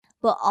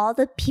but all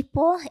the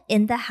people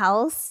in the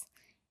house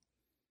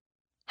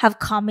have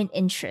common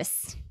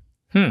interests.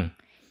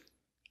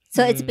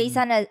 So it's based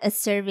on a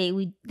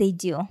survey they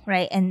do,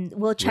 right? And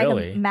we'll try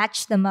to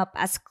match them up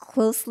as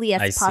closely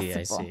as possible.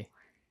 I see.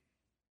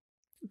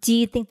 Do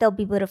you think they'll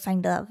be able to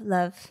find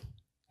love?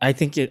 I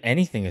think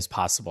anything is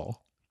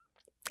possible.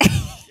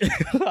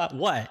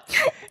 What?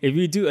 If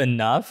you do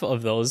enough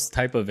of those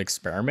type of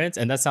experiments,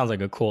 and that sounds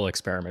like a cool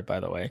experiment, by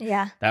the way.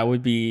 Yeah. That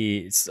would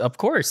be, of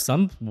course,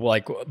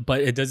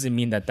 but it doesn't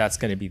mean that that's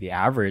going to be the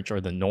average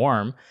or the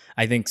norm.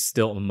 I think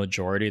still the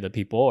majority of the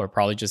people are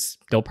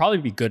they'll probably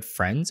be good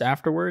friends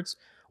afterwards,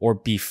 or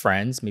be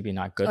friends, maybe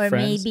not good friends. Or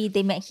maybe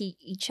they met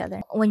each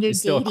other. When you're it's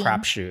still dating, a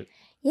crapshoot.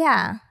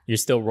 Yeah. You're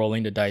still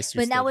rolling the dice.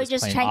 But now we're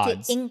just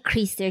trying to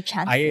increase their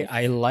chances.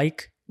 I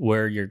like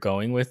where you're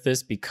going with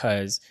this,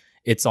 because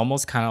it's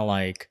almost kind of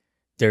like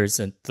there's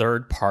a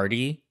third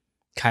party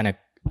kind of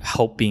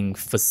helping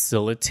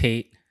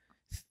facilitate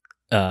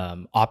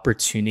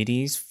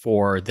opportunities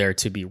for there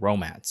to be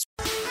romance.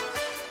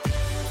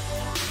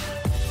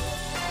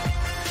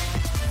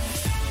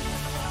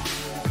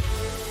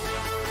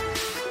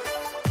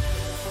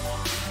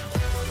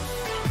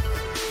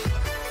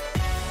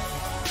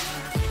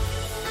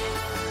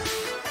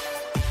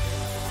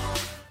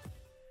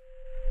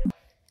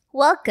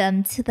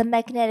 Welcome to the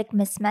Magnetic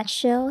Mismatch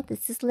Show.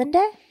 This is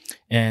Linda.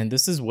 And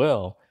this is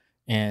Will.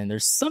 And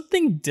there's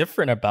something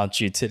different about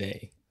you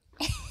today.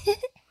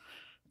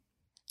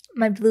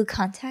 My blue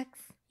contacts?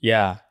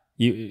 Yeah.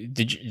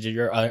 Did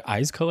your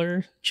eyes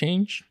color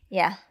change?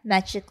 Yeah,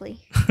 magically.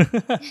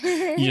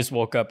 You just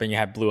woke up and you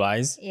had blue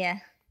eyes? Yeah.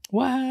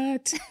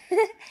 What?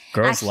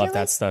 Girls love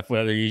that stuff,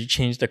 whether you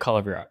change the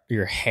color of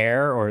your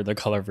hair or the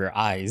color of your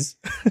eyes.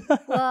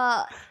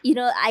 Well,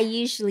 I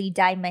usually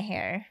dye my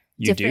hair.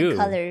 You different do.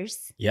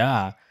 colors.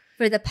 Yeah.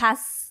 For the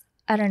past,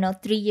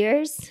 3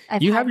 years.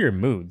 You have your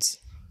moods.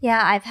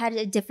 Yeah, I've had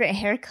a different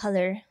hair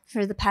color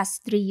for the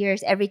past 3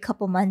 years. Every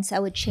couple months, I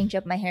would change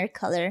up my hair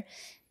color.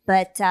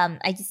 But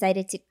I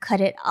decided to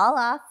cut it all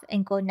off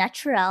and go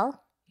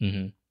natural.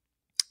 Mm-hmm.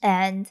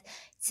 And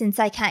since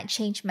I can't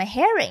change my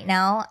hair right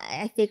now,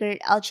 I figured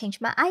I'll change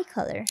my eye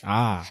color.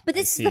 But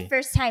this is the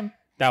first time.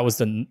 That was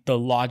the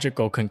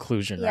logical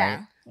conclusion, right?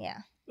 Yeah.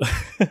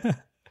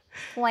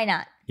 Why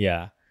not?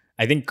 Yeah.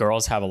 I think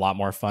girls have a lot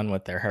more fun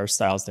with their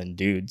hairstyles than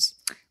dudes.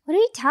 What are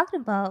you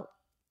talking about?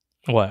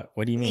 What?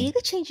 What do you mean? You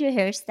could change your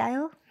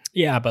hairstyle.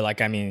 Yeah, but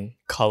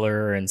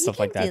color and stuff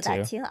like that, You can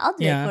do that too. I'll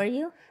do it for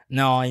you.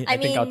 No, I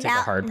think I'll take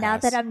a hard pass. Now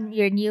that I'm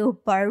your new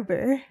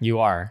barber.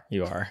 You are.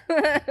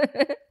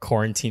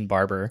 Quarantine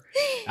barber.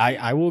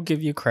 I will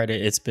give you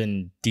credit. It's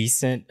been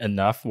decent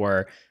enough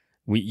where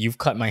you've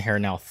cut my hair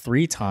now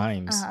 3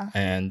 times.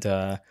 And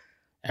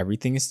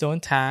everything is still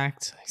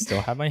intact. I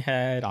still have my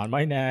head on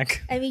my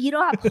neck. I mean, you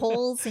don't have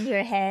holes in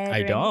your head.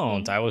 I don't.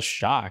 Anything. I was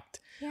shocked.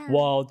 Yeah.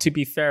 Well, to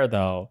be fair,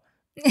 though,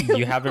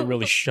 you haven't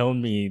really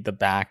shown me the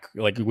back.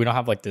 Like, we don't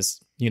have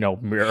this,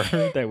 mirror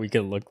that we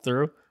can look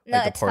through. No,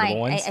 the it's portable fine.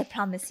 ones. I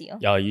promise you.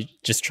 Oh, you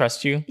just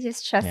trust you? You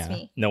just trust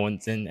me. No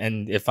one's in.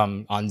 And if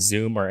I'm on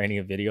Zoom or any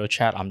video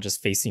chat, I'm just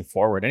facing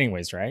forward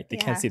anyways, right? They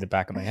can't see the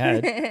back of my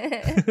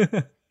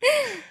head.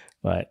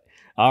 But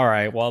all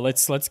right, well,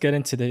 let's get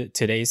into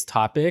today's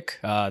topic.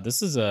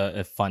 This is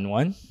a fun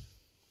one.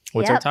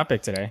 What's our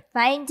topic today?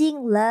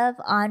 Finding love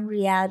on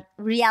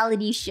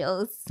reality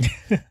shows.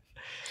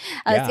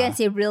 I was gonna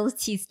say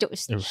reality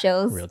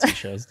shows. Reality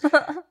shows.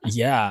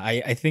 Yeah,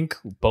 I think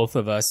both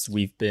of us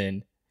we've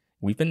been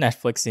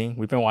Netflixing,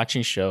 we've been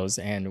watching shows,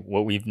 and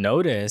what we've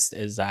noticed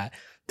is that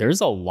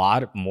there's a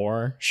lot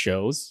more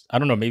shows. I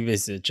don't know, maybe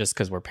it's just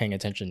because we're paying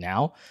attention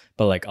now,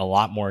 but a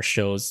lot more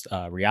shows,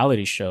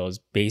 reality shows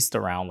based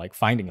around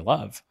finding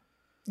love.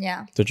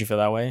 Yeah. Don't you feel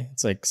that way?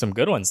 It's some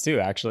good ones too,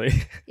 actually.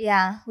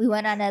 Yeah. We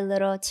went on a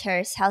little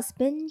Terrace House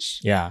binge.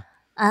 Yeah.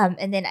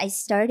 And then I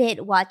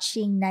started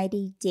watching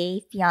 90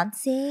 Day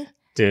Fiancé.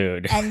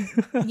 Dude. And,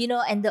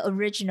 and the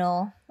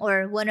original,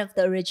 or one of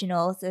the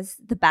originals, is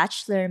The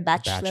Bachelor and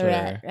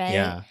Bachelorette, right?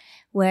 Yeah.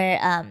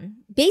 Where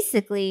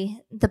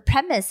basically the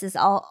premise is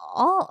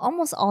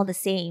almost all the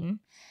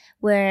same,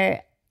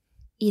 where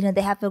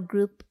they have a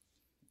group.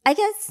 I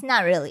guess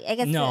not really. I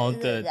guess no.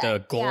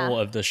 The goal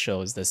of the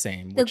show is the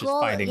same, which is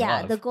finding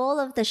love. Yeah, the goal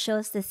of the show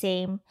is the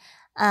same,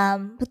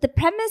 but the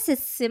premise is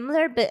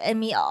similar. But I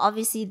mean,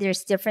 obviously,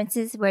 there's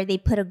differences where they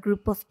put a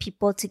group of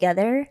people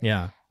together.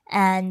 Yeah,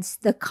 and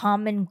the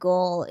common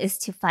goal is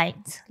to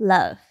find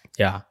love.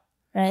 Yeah,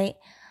 right.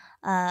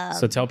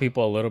 So tell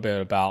people a little bit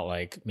about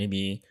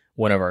maybe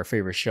one of our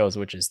favorite shows,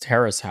 which is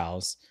Terrace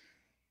House,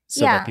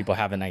 so that people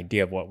have an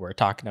idea of what we're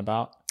talking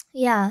about.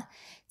 Yeah.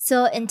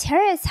 So in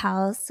Terrace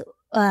House,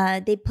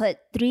 they put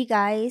 3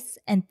 guys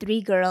and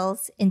 3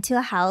 girls into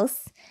a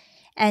house,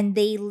 and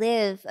they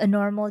live a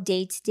normal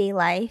day-to-day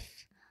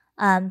life.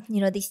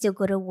 They still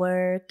go to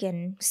work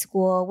and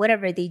school,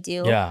 whatever they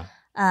do. Yeah.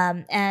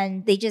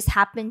 And they just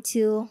happen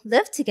to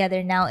live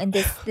together now in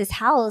this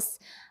house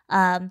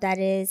that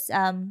is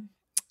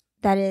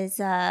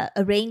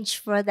arranged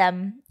for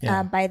them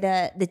by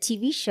the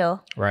TV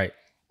show. Right.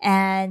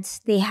 And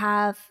they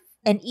have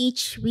and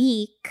each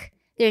week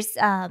there's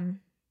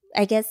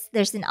I guess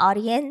there's an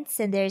audience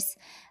and there's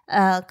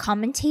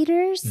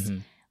commentators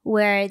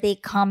where they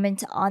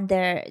comment on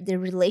their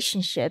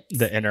relationships,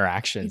 the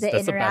interactions.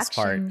 That's the best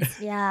part.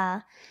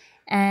 Yeah.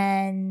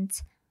 And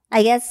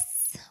I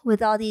guess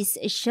with all these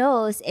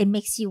shows, it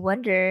makes you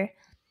wonder,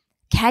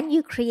 can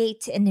you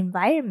create an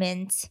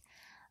environment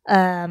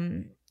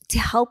to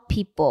help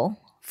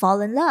people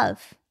fall in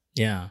love?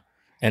 Yeah.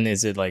 And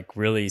is it like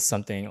really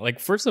something like,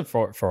 first and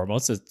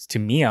foremost, to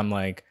me, I'm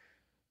like,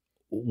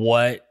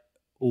 what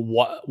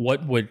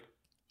would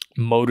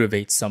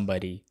motivate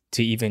somebody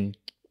to even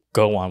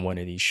go on one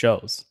of these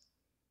shows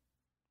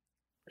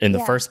in the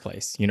first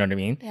place? You know what I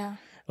mean? Yeah.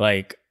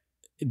 Like,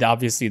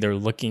 obviously they're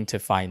looking to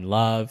find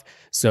love.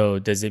 So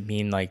does it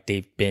mean like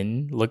they've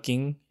been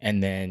looking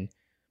and then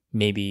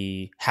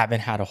maybe haven't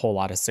had a whole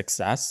lot of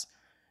success?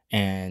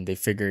 And they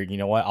figured, you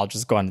know what, I'll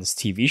just go on this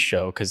TV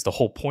show because the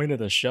whole point of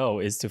the show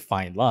is to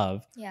find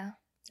love. Yeah.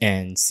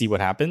 And see what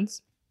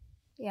happens.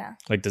 Yeah.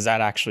 Like, does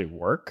that actually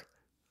work?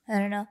 I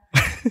don't know.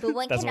 But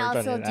one can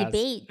also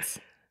debate.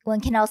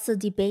 One can also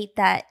debate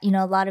that, you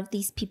know, a lot of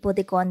these people,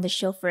 they go on the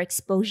show for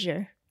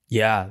exposure.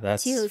 Yeah,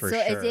 that's too. for so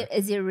sure.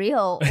 Is it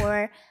real,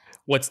 or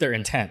what's their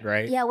intent,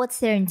 right? Yeah, what's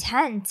their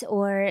intent?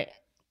 Or,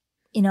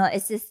 you know,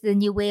 is this the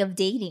new way of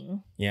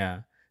dating?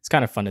 Yeah. It's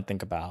kind of fun to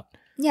think about.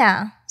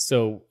 Yeah.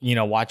 So, you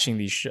know, watching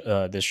these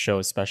this show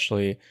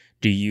especially,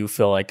 do you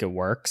feel like it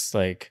works?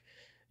 Like,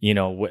 you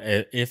know,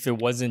 if it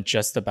wasn't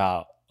just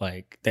about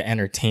like the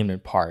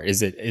entertainment part,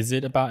 is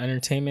it about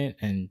entertainment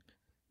and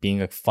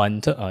being a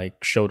fun to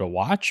like show to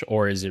watch,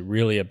 or is it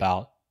really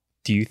about,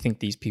 do you think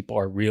these people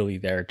are really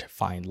there to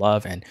find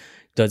love? And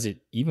does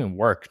it even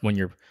work when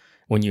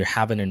you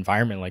have an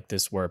environment like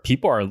this where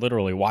people are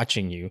literally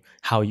watching you,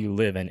 how you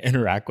live and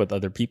interact with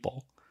other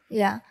people?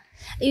 Yeah.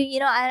 You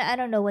know, I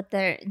don't know what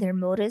their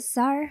motives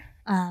are.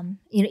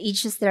 You know,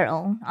 each is their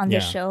own on the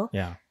show.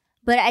 Yeah.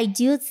 But I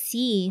do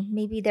see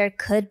maybe there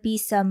could be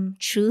some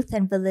truth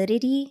and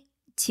validity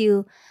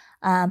to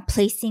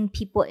placing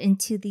people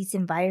into these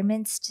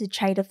environments to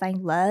try to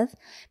find love.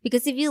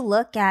 Because if you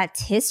look at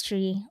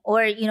history,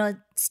 or, you know,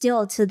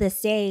 still to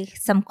this day,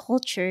 some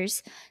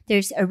cultures,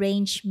 there's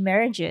arranged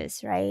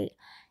marriages, right?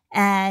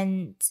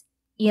 And,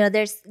 you know,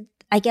 there's,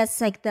 I guess,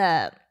 like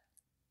the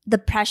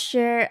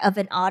pressure of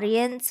an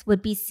audience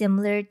would be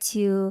similar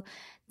to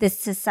the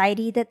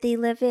society that they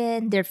live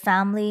in, their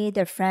family,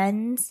 their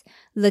friends,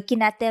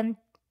 looking at them,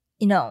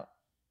 you know,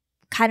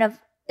 kind of,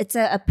 it's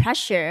a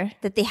pressure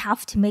that they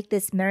have to make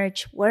this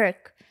marriage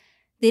work.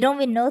 They don't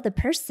even know the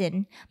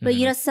person. But,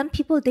 you know, some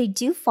people, they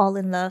do fall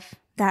in love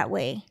that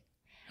way.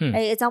 Right?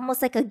 It's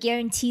almost like a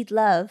guaranteed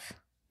love.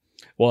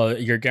 Well,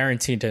 you're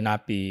guaranteed to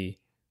not be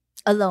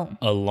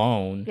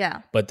alone.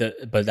 Yeah. But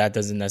that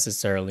doesn't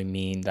necessarily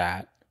mean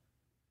that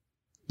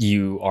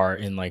you are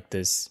in like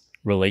this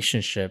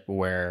relationship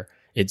where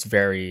it's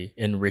very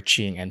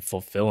enriching and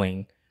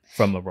fulfilling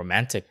from a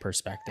romantic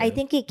perspective. I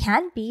think it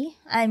can be.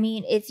 I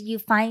mean, if you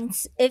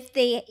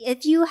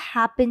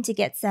happen to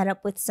get set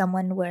up with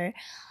someone where,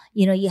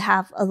 you know, you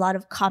have a lot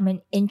of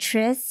common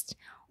interest,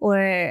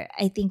 or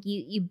I think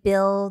you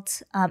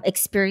build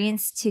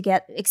experiences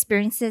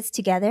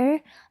together,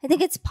 I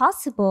think it's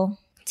possible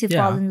to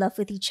fall in love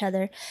with each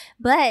other.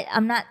 But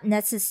I'm not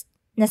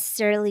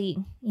necessarily,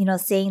 you know,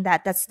 saying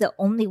that that's the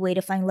only way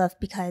to find love,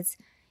 because,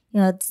 you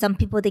know, some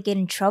people, they get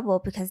in trouble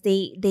because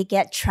they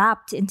get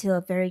trapped into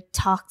a very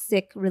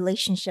toxic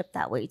relationship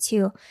that way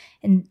too,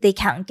 and they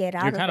can't get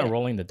out of it. You're kind of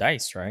rolling the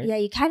dice, right? Yeah,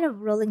 you're kind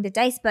of rolling the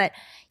dice. But,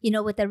 you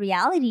know, with a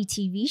reality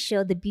TV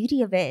show, the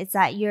beauty of it is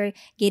that you're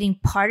getting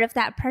part of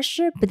that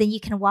pressure, but then you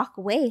can walk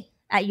away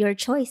at your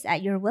choice,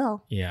 at your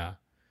will. Yeah.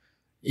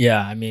 Yeah,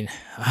 I mean,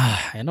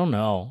 I don't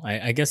know.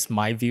 I guess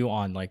my view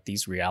on like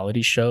these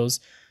reality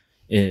shows,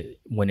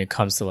 when it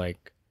comes to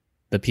like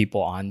the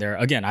people on there,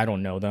 again, I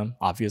don't know them,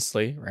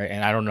 obviously, right?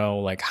 And I don't know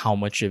like how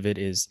much of it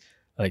is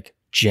like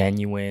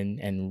genuine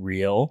and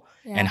real,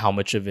 and how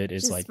much of it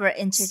is just like for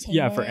entertainment.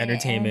 Yeah, for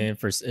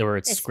entertainment, or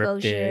it's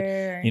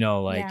scripted. You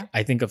know, like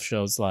I think of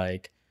shows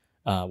like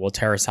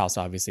Terrace House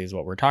obviously is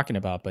what we're talking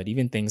about, but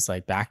even things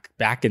like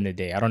back in the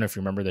day, I don't know if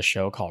you remember the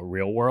show called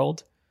Real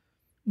World.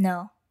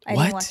 No. I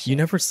didn't watch You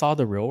never saw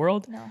The Real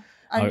World? No.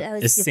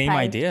 It's the same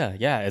idea.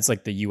 Yeah, it's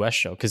like the US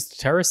show, because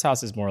Terrace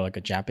House is more like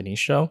a Japanese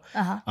show.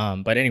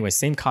 But anyway,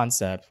 same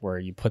concept where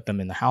you put them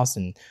in the house,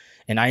 and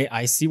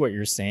I see what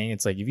you're saying.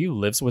 It's like if you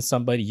live with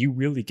somebody, you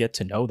really get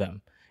to know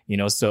them, you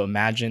know? So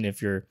imagine if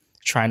you're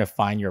trying to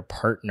find your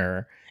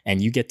partner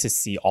and you get to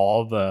see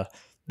all the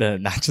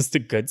not just the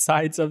good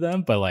sides of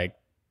them, but like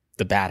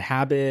the bad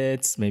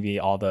habits, maybe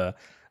all the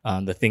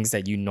things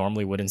that you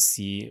normally wouldn't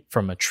see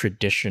from a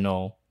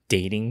traditional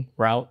dating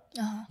route,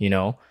 you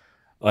know?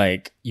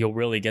 Like you'll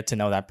really get to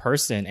know that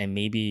person, and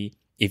maybe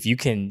if you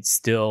can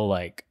still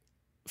like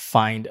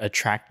find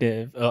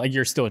attractive, like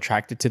you're still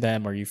attracted to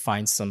them, or you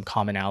find some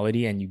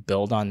commonality and you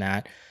build on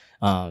that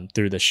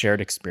through the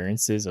shared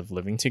experiences of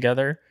living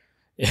together,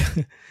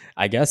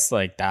 I guess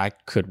like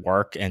that could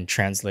work and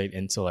translate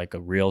into like a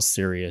real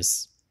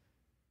serious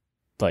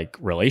like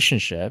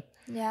relationship.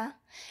 Yeah.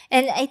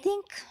 And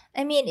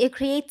I mean, it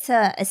creates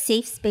a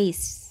safe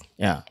space,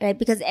 Yeah. right?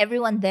 Because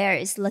everyone there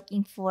is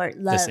looking for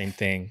love. The same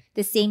thing.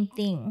 The same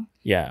thing.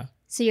 Yeah.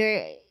 So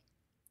you're...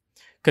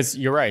 Because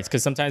you're right.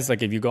 Because sometimes,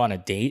 like, if you go on a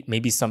date,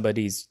 maybe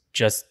somebody's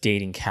just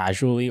dating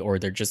casually, or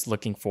they're just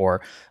looking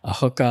for a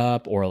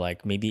hookup, or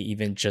like maybe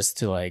even just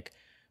to, like,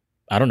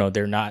 I don't know,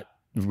 they're not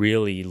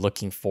really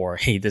looking for,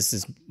 hey, this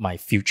is my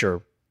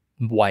future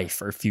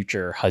wife or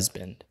future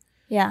husband.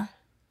 Yeah.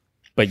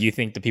 But you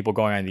think the people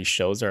going on these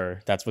shows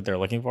that's what they're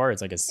looking for?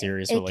 It's like a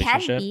serious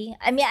relationship? It can be.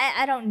 I mean,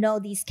 I don't know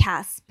these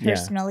casts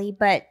personally,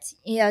 but,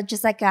 you know,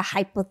 just like a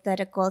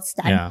hypothetical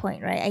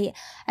standpoint, right?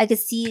 I could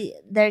see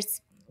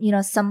there's, you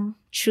know, some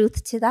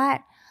truth to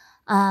that.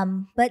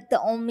 But the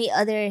only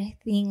other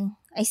thing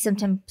I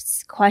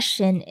sometimes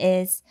question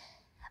is,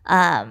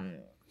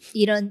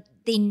 you know,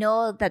 they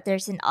know that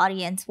there's an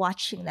audience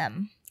watching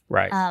them.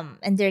 Right.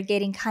 And they're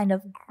getting kind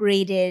of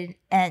graded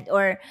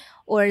or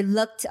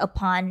looked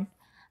upon.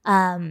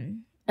 Are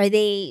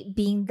they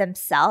being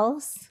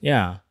themselves?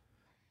 Yeah.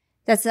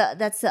 That's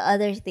the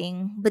other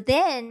thing. But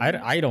then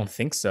I don't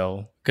think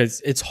so,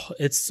 because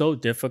it's so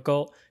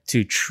difficult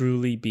to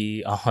truly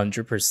be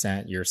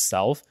 100%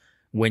 yourself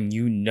when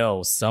you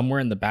know somewhere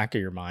in the back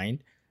of your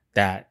mind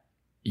that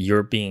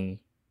you're being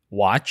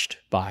watched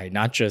by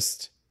not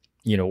just,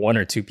 you know, one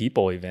or two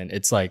people. Even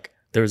it's like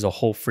there's a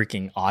whole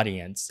freaking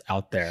audience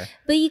out there.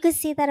 But you could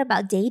say that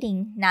about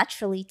dating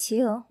naturally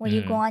too. When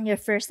you go on your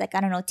first, like,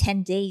 I don't know,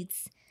 10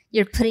 dates,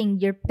 you're putting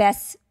your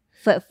best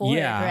foot forward,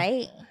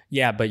 right?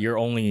 Yeah, but you're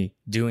only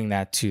doing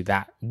that to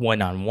that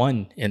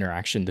one-on-one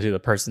interaction, to the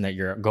person that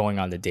you're going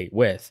on the date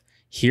with.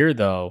 Here,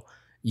 though,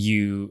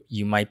 you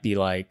might be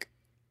like,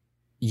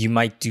 you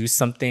might do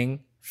something,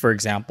 for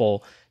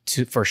example,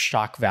 for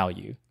shock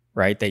value,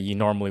 right? That you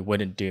normally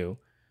wouldn't do,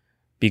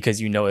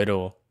 because you know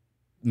it'll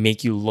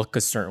make you look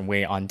a certain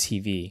way on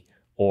TV,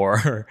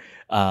 or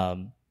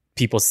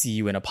people see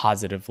you in a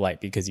positive light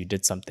because you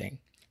did something.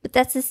 But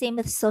that's the same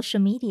with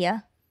social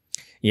media.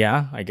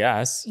 Yeah, I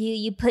guess.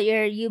 You put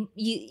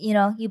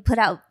you put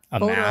out a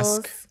photos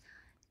mask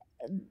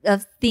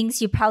of things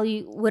you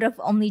probably would have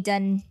only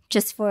done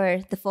just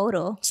for the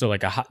photo. So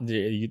like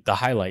the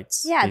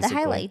highlights. Yeah, basically.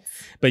 The highlights.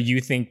 But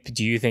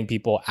do you think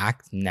people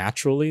act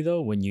naturally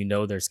though when you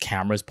know there's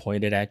cameras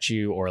pointed at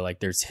you, or like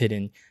there's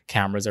hidden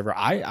cameras ever?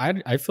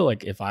 I feel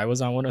like if I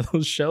was on one of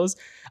those shows,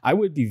 I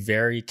would be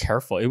very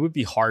careful. It would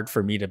be hard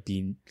for me to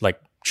be like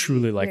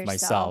truly like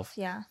myself.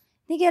 Yeah.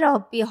 I think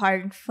it'll be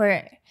hard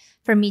for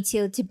me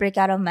to break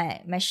out of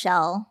my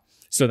shell.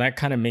 So that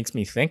kind of makes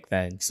me think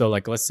then. So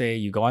like, let's say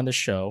you go on the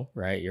show,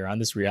 right? You're on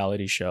this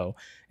reality show,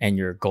 and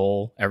your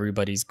goal,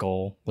 everybody's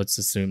goal, let's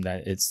assume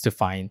that it's to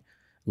find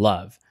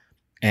love,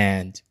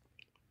 and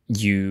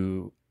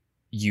you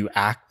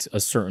act a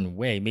certain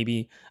way.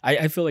 Maybe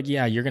I feel like,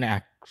 yeah, you're going to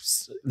act,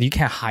 you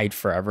can't hide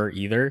forever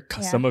either,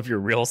 because some of your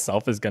real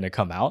self is going to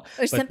come out.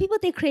 Or some people,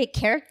 they create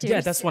characters.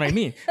 Yeah, that's what I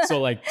mean.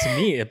 So like, to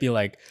me, it'd be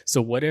like,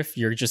 so what if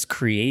you're just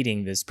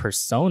creating this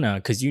persona,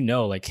 because you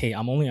know, like, hey,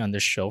 I'm only on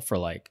this show for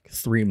like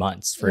 3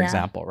 months, for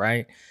example,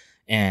 right?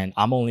 And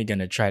I'm only going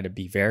to try to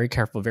be very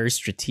careful, very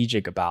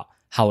strategic about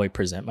how I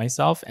present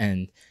myself.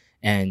 And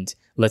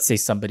let's say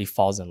somebody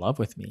falls in love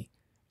with me.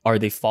 Are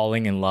they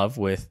falling in love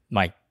with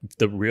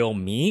the real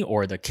me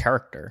or the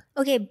character?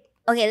 Okay,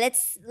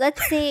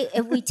 let's say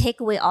if we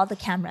take away all the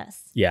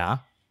cameras. Yeah.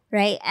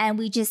 Right? And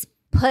we just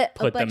put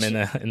them in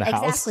the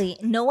house. Exactly.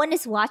 No one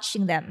is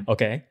watching them.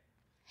 Okay.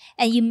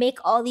 And you make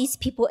all these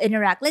people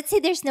interact. Let's say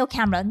there's no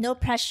camera, no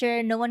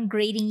pressure, no one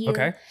grading you.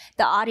 Okay.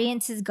 The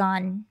audience is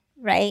gone,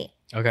 right?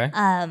 Okay.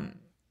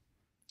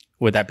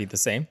 Would that be the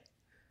same?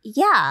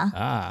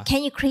 Yeah.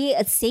 Can you create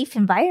a safe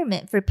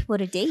environment for people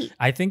to date?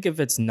 I think if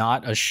it's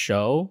not a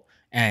show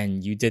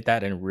and you did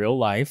that in real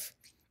life,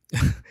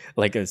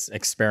 like an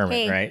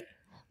experiment, right?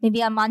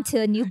 Maybe I'm onto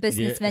a new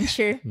business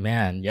venture.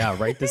 Man, yeah,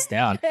 write this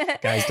down.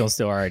 Guys, don't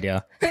steal our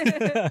idea.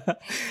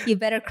 You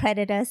better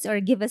credit us or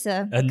give us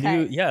a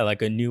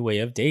new way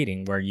of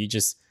dating, where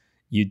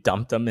you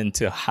dump them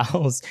into a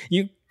house.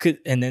 You could,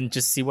 and then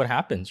just see what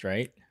happens,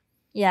 right?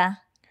 Yeah.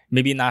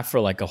 Maybe not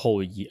for like a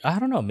whole year. I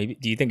don't know. Maybe,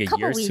 do you think a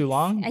year is too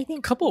long? I think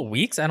a couple of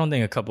weeks. I don't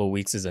think a couple of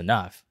weeks is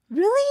enough.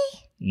 Really?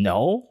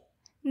 No.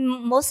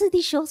 Most of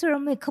these shows are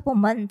only a couple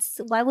months.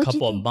 Why would you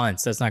think? Couple of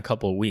months. That's not a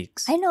couple of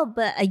weeks. I know,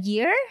 but a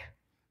year?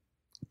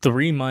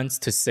 3 months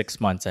to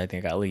 6 months, I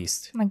think, at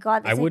least. Oh my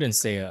God. I wouldn't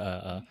say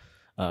a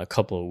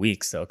couple of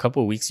weeks, though. A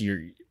couple of weeks,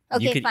 you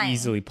could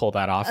easily pull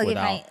that off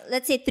without. Fine.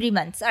 Let's say 3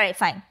 months. All right,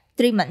 fine.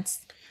 3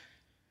 months.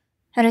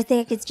 I don't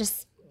think it's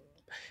just.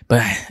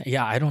 But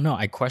yeah, I don't know.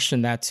 I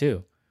question that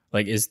too.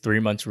 Like, is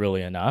 3 months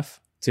really enough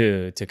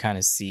to kind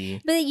of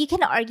see? But you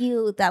can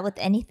argue that with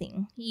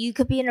anything. You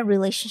could be in a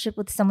relationship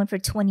with someone for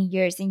 20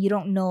 years and you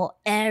don't know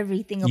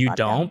everything about them. You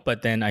don't,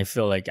 but then I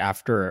feel like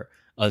after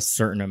a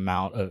certain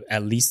amount of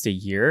at least a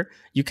year,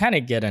 you kind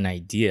of get an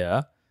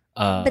idea.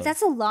 But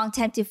that's a long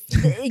time to,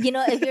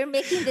 if you're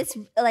making this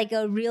like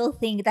a real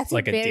thing, that's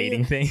like a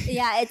dating thing.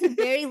 Yeah, it's a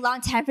very long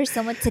time for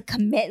someone to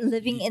commit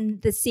living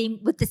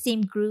with the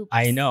same group.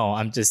 I know.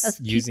 I'm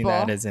just using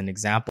that as an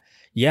example.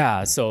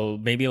 Yeah, so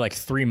maybe like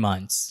 3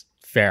 months,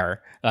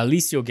 fair. At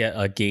least you'll get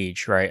a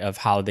gauge, right, of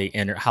how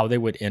how they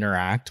would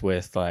interact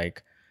with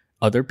like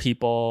other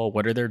people.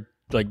 What are their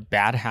like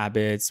bad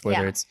habits?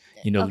 Whether Yeah. it's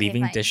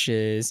leaving fine.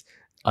 dishes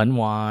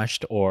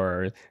unwashed,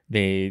 or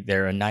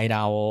they're a night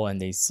owl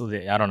and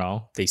I don't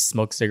know, they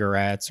smoke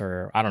cigarettes,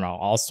 or I don't know,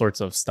 all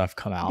sorts of stuff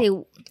come out They,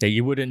 that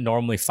you wouldn't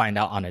normally find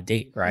out on a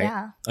date, right?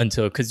 yeah,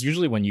 Because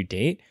usually when you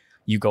date,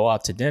 you go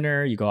out to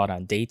dinner, you go out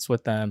on dates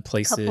with them,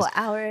 places. couple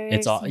hours.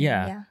 It's all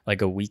and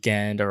like a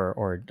weekend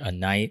or a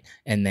night,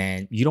 and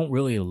then you don't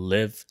really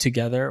live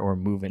together or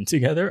move in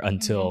together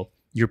until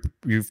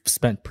you've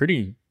spent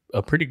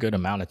a pretty good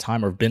amount of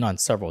time or been on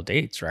several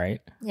dates, right?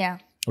 Yeah.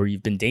 Or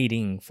you've been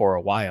dating for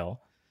a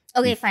while.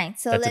 Okay, fine.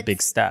 So that's a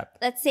big step.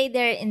 Let's say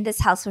they're in this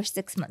house for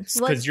 6 months.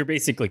 Because you're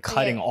basically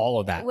cutting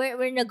all of that.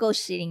 We're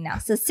negotiating now.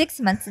 So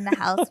 6 months in the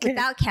house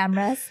without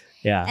cameras.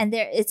 Yeah. And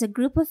it's a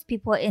group of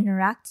people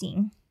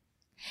interacting.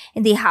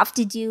 And they have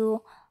to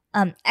do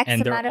X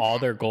and amount of all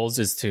their goals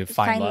is to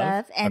find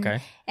love.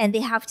 And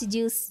they have to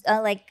do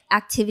like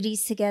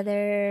activities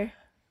together.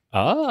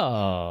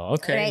 Oh,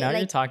 okay. Right? Now Like,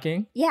 you're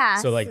talking. Yeah.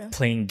 So like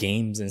playing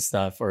games and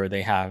stuff, or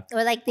they have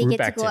or like they group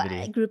get to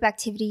activity. go group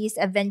activities,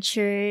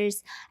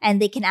 adventures, and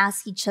they can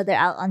ask each other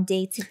out on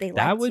dates if they like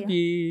to. That would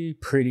be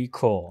pretty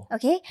cool.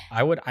 Okay.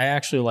 I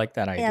actually like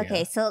that idea.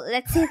 Okay, so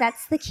let's say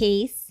that's the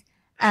case.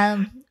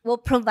 We'll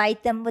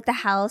provide them with a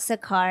house, a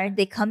car.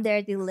 They come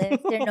there, they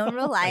live their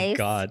normal life.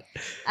 God.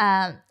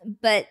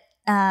 But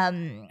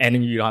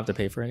And you don't have to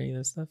pay for any of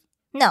this stuff?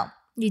 no,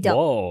 you don't.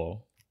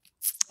 Whoa.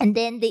 And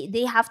then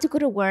they have to go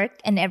to work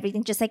and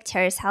everything, just like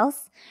Terrace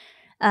House.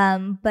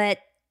 And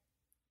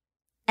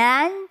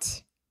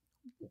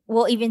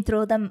we'll even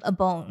throw them a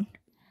bone.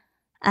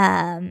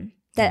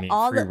 That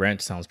all free the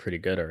rent sounds pretty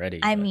good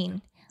already.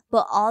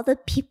 but all the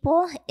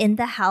people in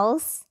the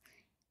house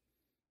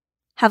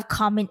have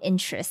common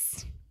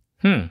interests.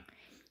 So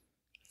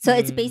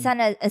it's based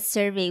on a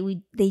survey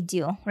they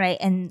do, right?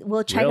 And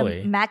we'll try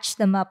to match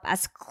them up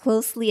as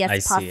closely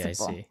as possible. I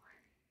see.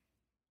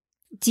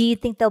 Do you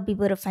think they'll be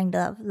able to find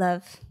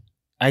love?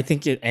 I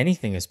think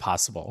anything is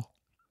possible.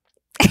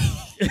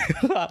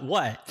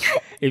 What?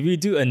 If you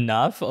do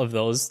enough of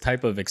those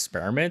type of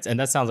experiments, and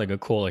that sounds like a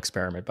cool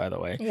experiment, by the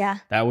way. Yeah.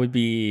 That would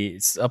be,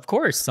 of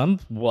course,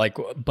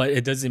 but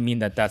it doesn't mean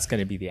that that's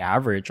going to be the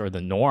average or the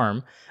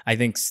norm. I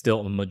think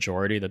still the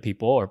majority of the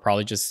people are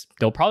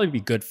they'll probably be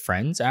good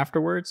friends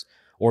afterwards,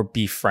 or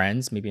be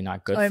friends, maybe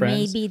not good friends. Or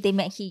maybe they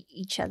might hate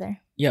each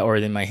other. Yeah, or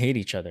they might hate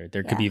each other.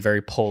 There could be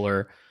very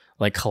polar,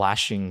 like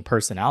clashing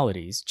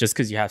personalities. Just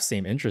because you have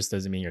same interests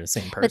doesn't mean you're the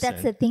same person. But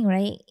that's the thing,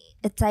 right?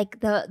 It's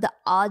like the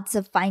odds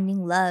of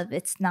finding love.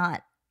 It's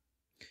not.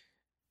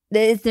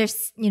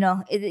 There's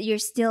you're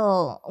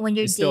still when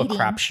you're it's dating. still a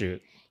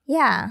crapshoot.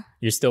 Yeah.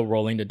 You're still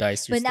rolling the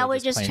dice. But now we're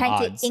just trying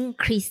odds. to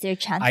increase their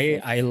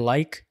chances. I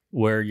like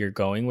where you're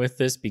going with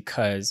this,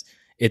 because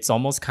it's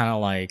almost kind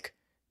of like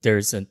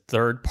there's a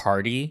third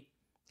party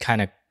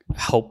kind of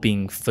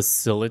helping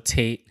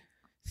facilitate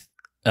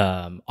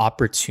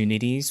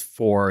opportunities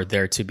for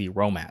there to be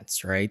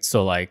romance, right?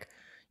 So like,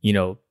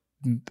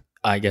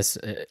 I guess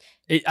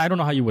I don't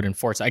know how you would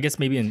enforce it. I guess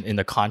maybe in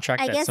the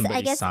contract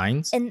somebody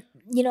signs. And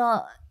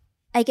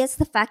I guess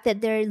the fact that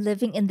they're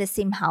living in the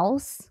same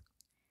house,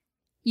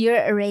 you're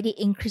already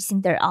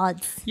increasing their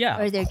odds.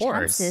 Yeah, or their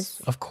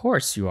chances. Of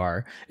course you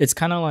are. It's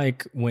kind of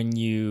like when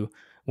you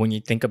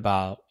think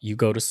about, you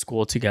go to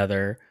school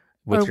together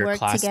with your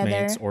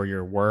classmates or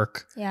your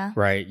work,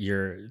 right?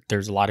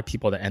 There's a lot of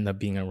people that end up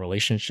being in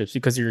relationships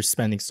because you're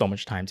spending so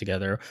much time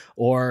together.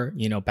 Or,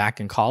 back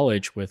in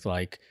college with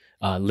like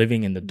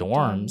living in the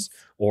dorms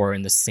or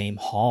in the same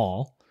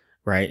hall,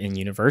 right? In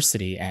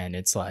university. And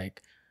it's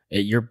like,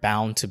 you're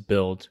bound to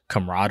build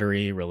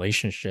camaraderie,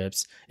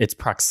 relationships. It's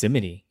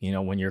proximity.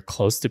 When you're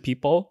close to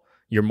people,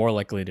 you're more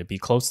likely to be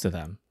close to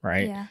them,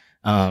 right?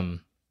 Yeah.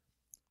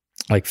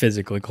 Like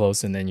physically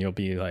close, and then you'll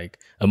be like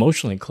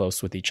emotionally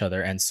close with each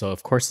other. And so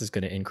of course it's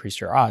going to increase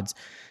your odds.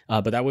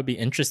 But that would be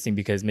interesting,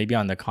 because maybe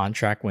on the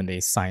contract, when they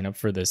sign up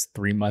for this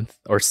 3 month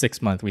or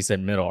 6 month, we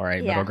said middle,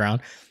 right? Middle ground,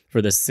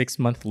 for the 6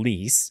 month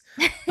lease.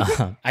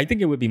 I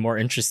think it would be more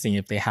interesting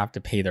if they have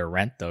to pay their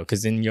rent though.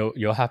 Cause then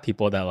you'll have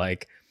people that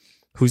like,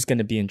 who's going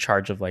to be in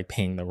charge of like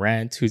paying the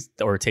rent,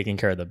 or taking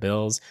care of the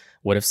bills?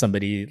 What if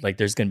somebody, like,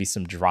 there's going to be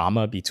some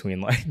drama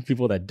between like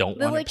people that don't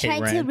want to pay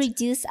rent? But we're trying to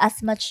reduce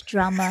as much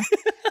drama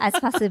as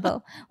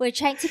possible. We're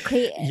trying to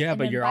create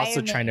but you're also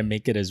trying to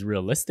make it as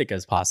realistic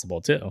as possible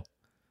too.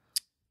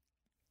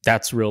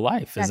 That's real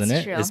life, isn't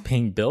it? True. It's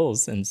paying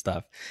bills and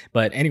stuff.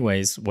 But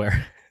anyways,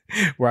 where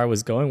I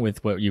was going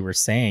with what you were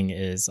saying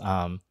is,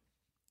 I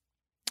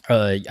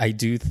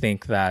do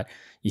think that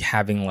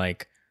having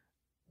like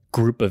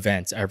group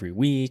events every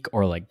week,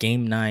 or like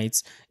game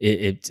nights,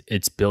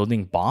 it's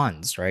building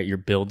bonds, right? You're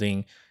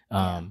building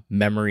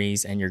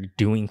memories, and you're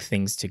doing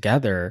things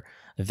together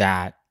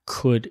that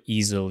could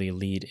easily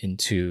lead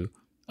into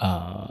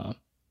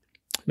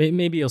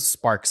maybe it'll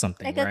spark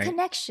something, like right? a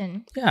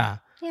connection. Yeah.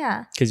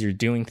 Yeah. because you're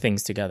doing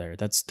things together.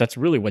 That's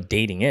really what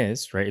dating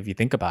is, right? If you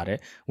think about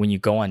it, when you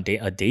go on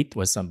a date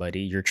with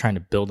somebody, you're trying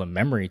to build a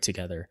memory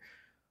together,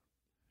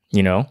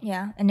 you know,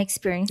 Yeah. And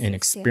experiences an too.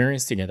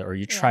 experience together, or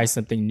you try Yeah.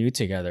 something new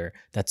together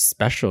that's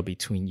special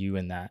between you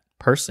and that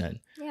person.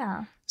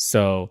 Yeah.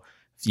 So,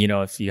 you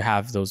know, if you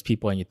have those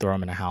people and you throw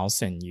them in a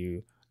house and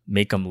you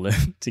make them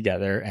live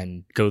together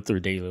and go through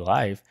daily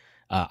life,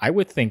 I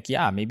would think,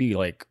 yeah, maybe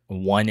like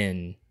one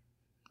in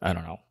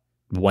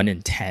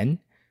 10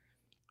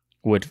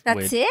 would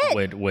That's it?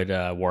 would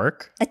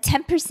work. A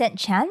 10%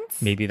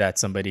 chance? Maybe that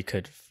somebody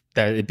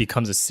that it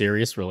becomes a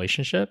serious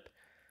relationship.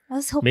 I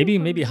was hoping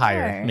for Maybe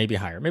higher. more. Maybe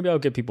higher. Maybe I'll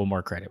give people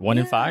more credit. 1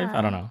 in 5?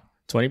 I don't Yeah. know.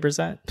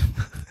 20%?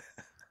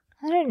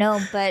 I don't know,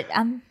 but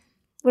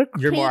we're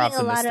You're creating more a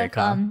lot of optimistic,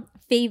 huh?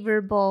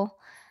 favorable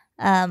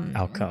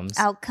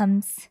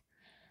outcomes.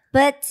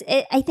 But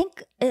I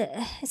think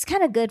it's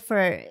kind of good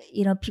for,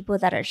 you know, people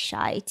that are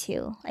shy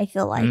too. I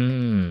feel like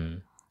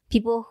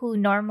people who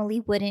normally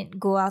wouldn't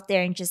go out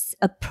there and just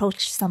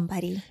approach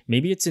somebody.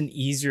 Maybe it's an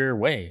easier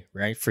way,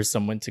 right, for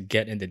someone to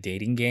get in the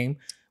dating game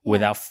Yeah.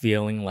 without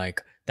feeling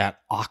like that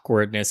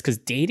awkwardness. Because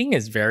dating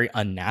is very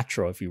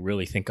unnatural if you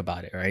really think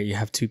about it, right? You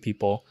have two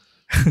people,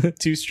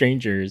 two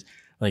strangers,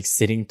 like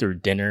sitting through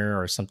dinner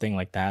or something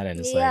like that, and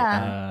it's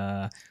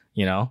like,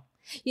 you know.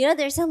 You know,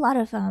 there's a lot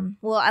of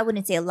well, I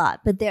wouldn't say a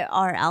lot, but there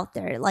are out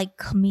there like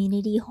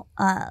community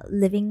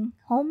living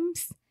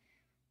homes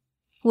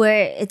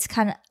where it's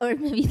kind of, or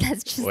maybe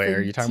that's just Wait, the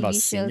are you talking TV about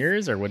shows.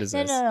 seniors or what is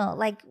this? No.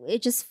 Like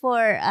it's just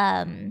for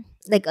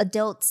like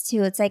adults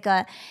too. It's like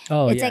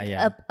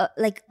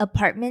like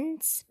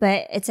apartments,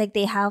 but it's like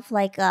they have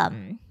like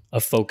a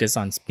focus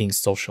on being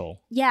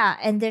social. yeah,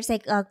 and there's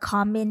like a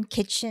common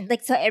kitchen.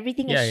 Like so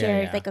everything is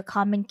shared, Yeah. like a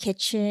common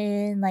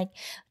kitchen, like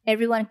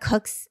everyone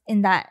cooks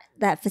in that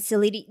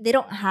facility. They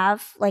don't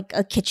have like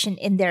a kitchen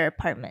in their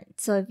apartment.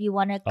 So if you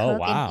want to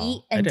cook and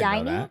eat I and didn't know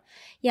dining, that.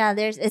 yeah,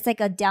 it's like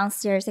a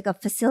downstairs, like a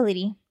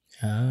facility.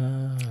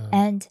 Ah,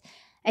 And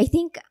I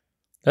think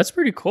that's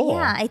pretty cool.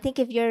 yeah, I think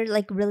if you're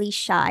like really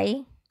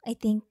shy, I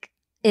think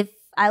if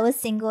I was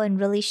single and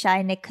really shy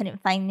and I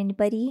couldn't find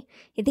anybody,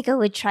 I think I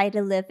would try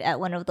to live at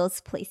one of those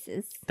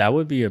places. That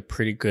would be a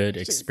pretty good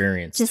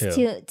experience just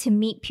too. to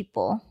meet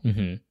people.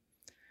 Mm-hmm.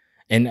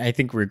 And I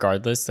think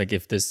regardless, like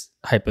if this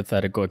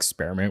hypothetical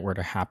experiment were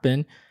to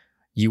happen,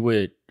 you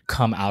would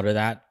come out of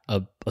that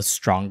a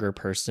stronger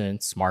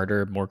person,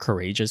 smarter, more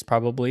courageous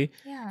probably.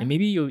 Yeah. And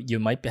maybe you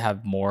might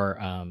have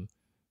more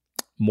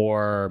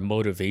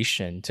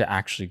motivation to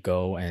actually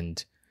go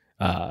and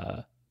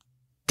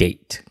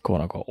date,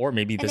 quote unquote. Or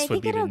maybe this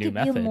would be the new method.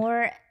 I think it'll give you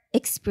more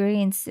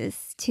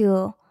experiences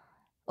to,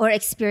 or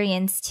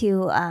experience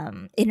to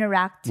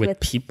interact with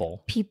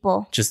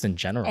people just in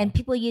general, and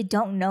people you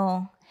don't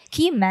know.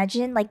 Can you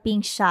imagine like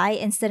being shy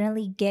and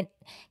suddenly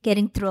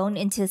getting thrown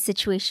into a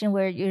situation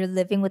where you're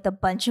living with a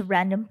bunch of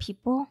random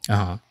people,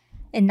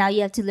 and now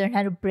you have to learn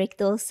how to break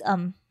those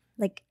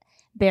like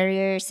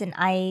barriers and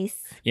ice.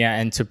 Yeah,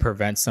 and to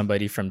prevent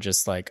somebody from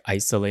just like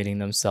isolating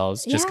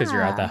themselves just because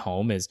you're at that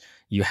home is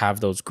you have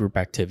those group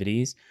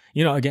activities.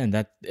 You know, again,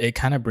 that it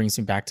kind of brings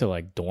me back to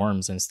like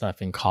dorms and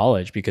stuff in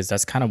college because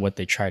that's kind of what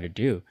they try to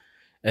do.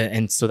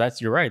 And so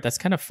you're right. That's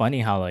kind of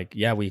funny how like,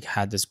 yeah, we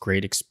had this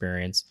great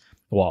experience.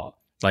 Well,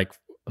 like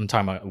I'm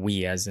talking about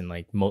we as in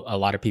like a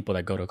lot of people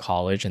that go to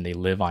college and they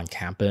live on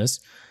campus.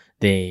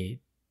 A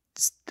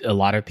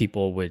lot of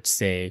people would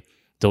say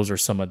those are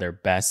some of their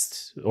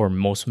best or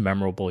most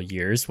memorable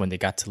years when they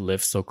got to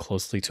live so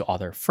closely to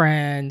other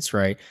friends,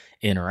 right?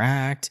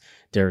 Interact.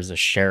 There's a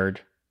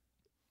shared,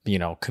 you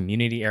know,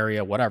 community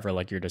area, whatever,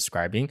 like you're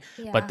describing.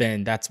 Yeah. But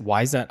then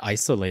why is that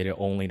isolated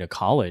only to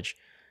college?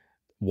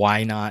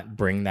 Why not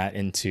bring that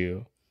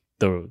into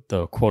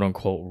the quote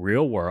unquote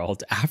real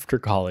world after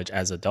college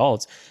as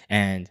adults?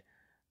 And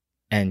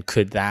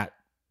could that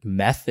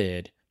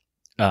method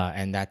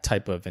and that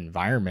type of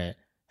environment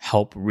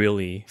help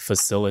really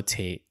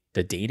facilitate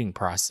the dating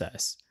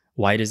process?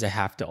 Why does it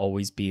have to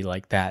always be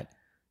like that,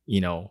 you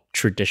know,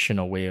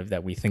 traditional way of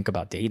that we think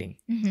about dating?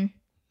 Mm-hmm.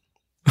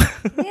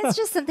 It's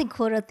just something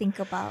cool to think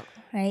about,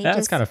 right?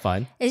 That's kind of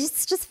fun.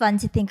 It's just fun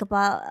to think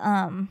about,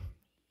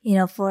 you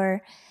know,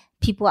 for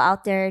people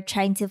out there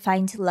trying to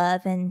find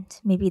love and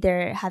maybe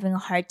they're having a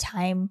hard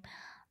time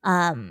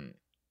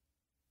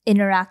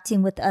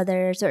interacting with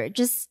others or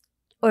just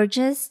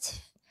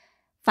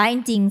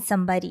finding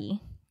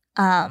somebody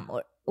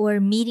or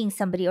meeting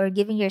somebody or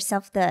giving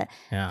yourself the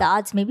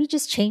odds, maybe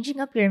just changing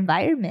up your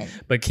environment.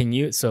 But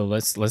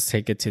let's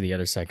take it to the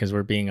other side because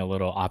we're being a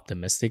little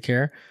optimistic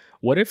here.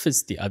 What if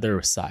it's the other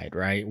side,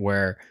 right?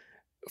 Where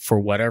for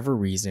whatever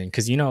reason,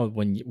 because you know,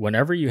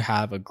 whenever you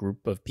have a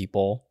group of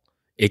people,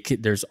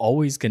 there's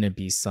always going to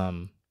be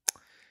some,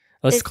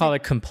 let's call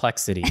it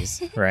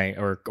complexities, right?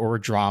 Or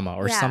drama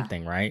or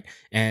something, right?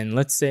 And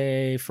let's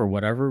say for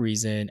whatever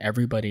reason,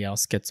 everybody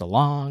else gets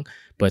along,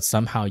 but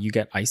somehow you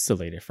get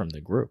isolated from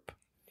the group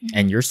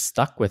and you're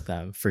stuck with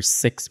them for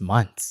 6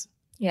 months.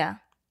 Yeah.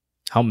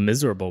 How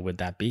miserable would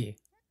that be?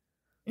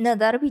 No,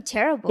 that'll be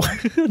terrible.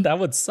 That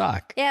would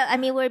suck. Yeah, I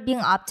mean, we're being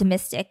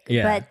optimistic,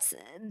 Yeah. but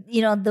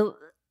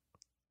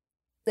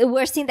the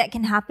worst thing that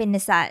can happen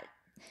is that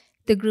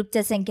the group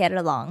doesn't get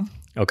along,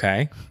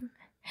 Okay.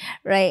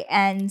 right?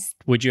 And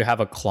Would you have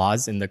a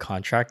clause in the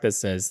contract that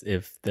says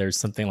if there's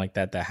something like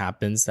that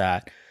happens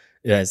that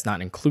is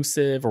not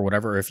inclusive or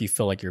whatever, or if you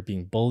feel like you're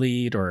being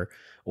bullied or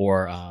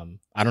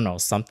I don't know,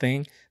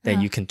 something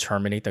that you can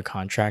terminate the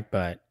contract,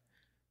 but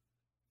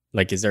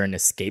like, is there an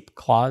escape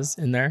clause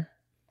in there?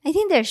 I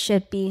think there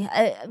should be.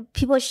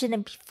 People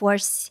shouldn't be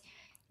forced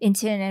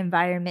into an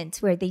environment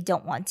where they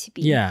don't want to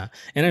be. Yeah.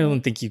 And I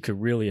don't think you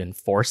could really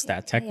enforce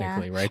that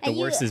technically, Yeah. right? The And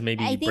worst is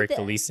maybe I you think break the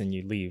that- lease and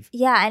you leave.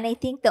 Yeah, and I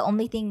think the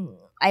only thing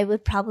I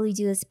would probably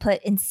do is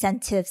put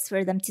incentives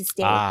for them to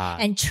stay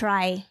and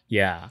try,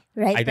 Yeah.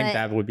 right? I think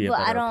that would be a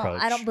better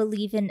approach. I don't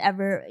believe in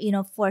ever,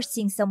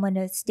 forcing someone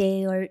to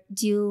stay or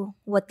do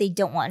what they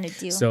don't want to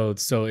do.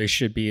 So it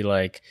should be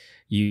like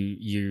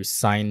you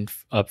sign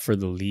up for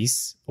the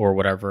lease or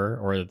whatever,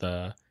 or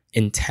the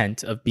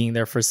intent of being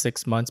there for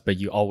 6 months, but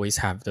you always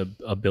have the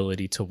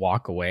ability to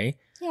walk away,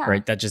 yeah.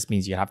 right? That just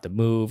means you have to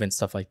move and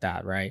stuff like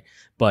that, right?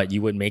 But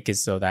you would make it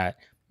so that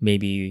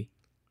maybe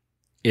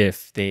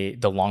if the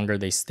longer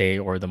they stay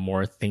or the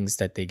more things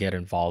that they get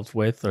involved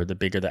with or the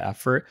bigger the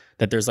effort,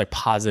 that there's like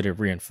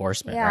positive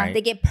reinforcement, Yeah, right? they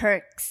get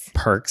perks.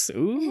 Perks.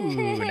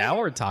 Ooh, now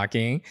we're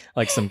talking.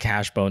 Like some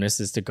cash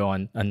bonuses to go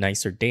on a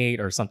nicer date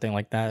or something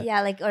like that.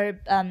 Yeah, or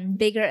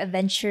bigger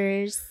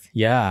adventures.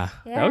 Yeah,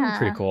 that would be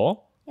pretty Yeah.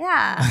 cool.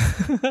 Yeah,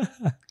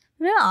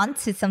 we're on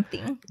to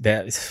something.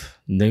 That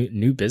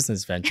new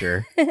business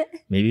venture.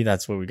 Maybe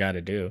that's what we got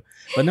to do.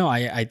 But no,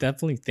 I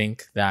definitely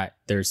think that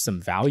there's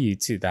some value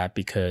to that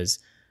because,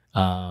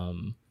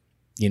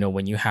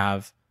 when you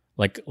have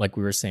like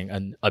we were saying,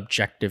 an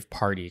objective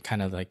party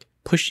kind of like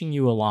pushing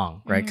you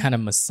along, right? Kind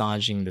of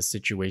massaging the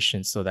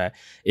situation so that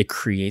it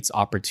creates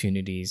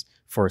opportunities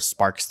for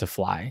sparks to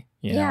fly,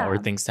 Yeah. or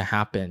things to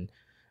happen.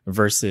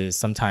 Versus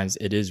sometimes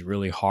it is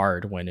really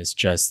hard when it's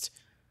just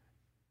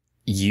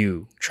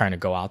you trying to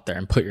go out there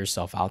and put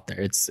yourself out there.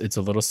 It's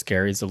a little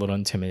scary, it's a little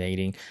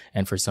intimidating,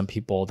 and for some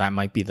people that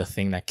might be the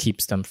thing that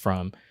keeps them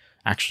from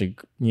actually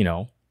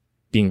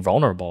being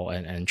vulnerable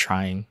and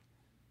trying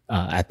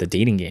at the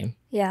dating game.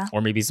 Yeah,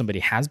 Or maybe somebody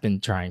has been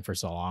trying for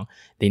so long,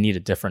 they need a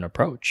different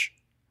approach.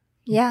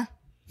 yeah,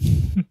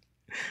 I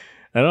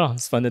don't know,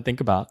 it's fun to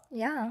think about.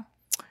 yeah.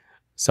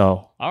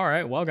 So all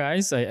right, well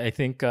guys, I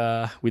think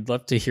we'd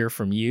love to hear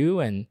from you.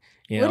 And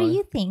What do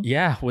you think?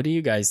 Yeah, what do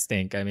you guys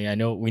think? I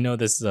mean, we know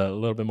this is a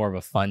little bit more of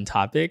a fun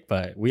topic,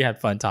 but we had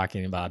fun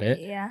talking about it,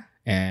 Yeah.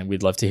 and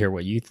we'd love to hear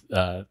what you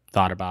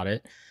thought about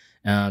it.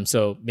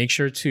 So make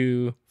sure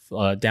to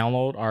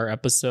download our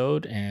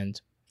episode and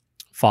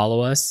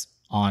follow us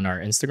on our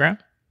Instagram.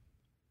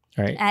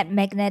 All right. At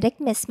Magnetic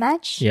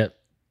Mismatch. Yep.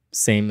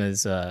 Same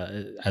as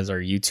our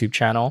YouTube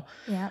channel.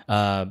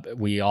 Yeah.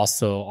 We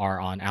also are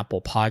on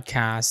Apple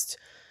Podcast.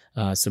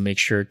 So make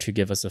sure to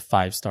give us a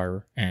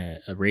 5-star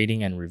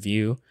rating and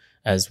review,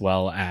 as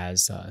well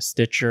as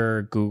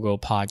Stitcher, Google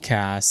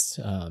Podcasts,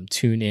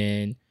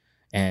 TuneIn,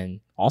 and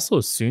also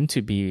soon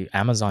to be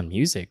Amazon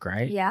Music,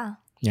 right? Yeah.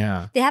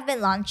 Yeah. They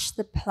haven't launched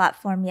the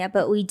platform yet,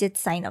 but we did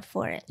sign up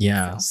for it.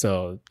 Yeah.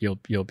 So. So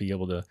you'll be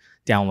able to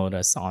download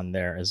us on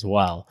there as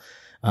well.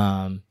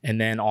 And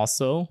then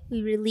also,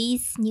 We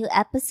release new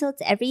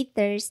episodes every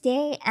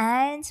Thursday,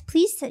 and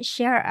please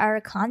share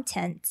our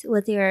content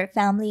with your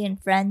family and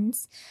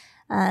friends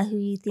who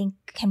you think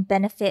can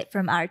benefit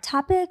from our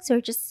topics,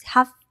 or just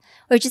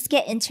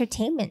get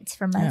entertainment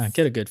from us. yeah,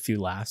 get a good few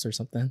laughs or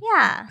something.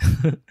 Yeah.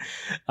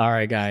 All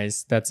right,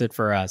 guys, that's it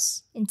for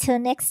us. Until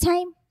next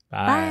time.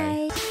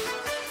 Bye. Bye.